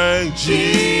like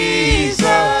Jesus.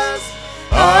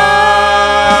 I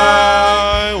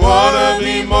wanna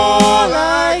be more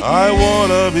like you. I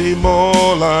wanna be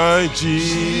more like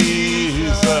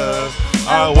Jesus.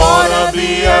 I wanna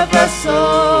be a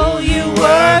vessel you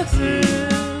work through.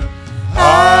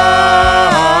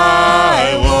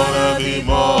 I wanna be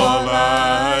more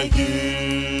like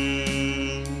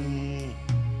you.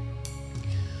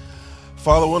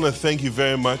 Father, I want to thank you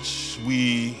very much.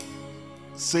 We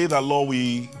say that, Lord,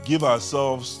 we give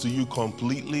ourselves to you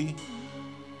completely.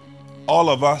 all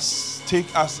of us,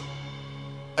 take us,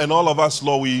 and all of us,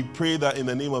 Lord, we pray that in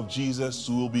the name of Jesus,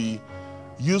 we will be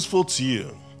useful to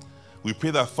you. We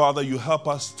pray that, Father, you help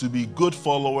us to be good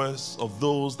followers of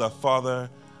those that, Father,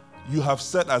 you have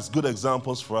set as good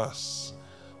examples for us.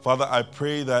 Father, I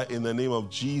pray that in the name of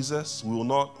Jesus, we will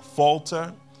not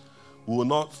falter, we will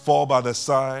not fall by the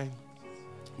side,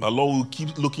 but Lord, we'll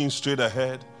keep looking straight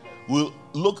ahead. We'll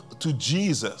look to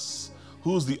Jesus,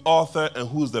 who's the author and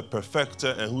who's the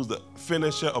perfecter and who's the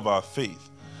finisher of our faith.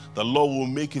 The Lord will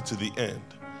make it to the end.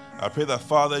 I pray that,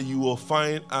 Father, you will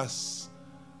find us.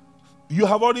 You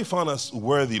have already found us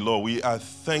worthy, Lord. We are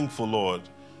thankful, Lord.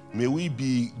 May we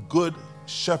be good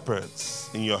shepherds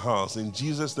in your house. In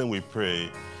Jesus' name we pray.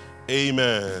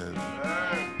 Amen.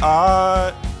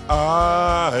 I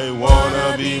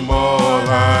wanna be more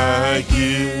like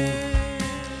you.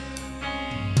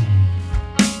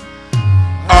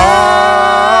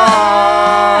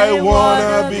 I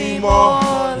wanna be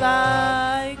more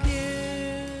like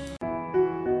you.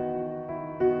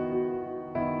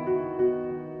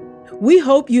 We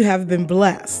hope you have been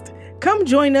blessed. Come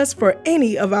join us for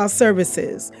any of our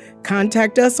services.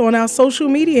 Contact us on our social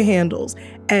media handles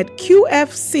at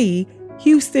QFC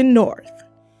Houston North.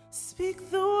 Speak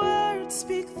the word,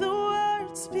 speak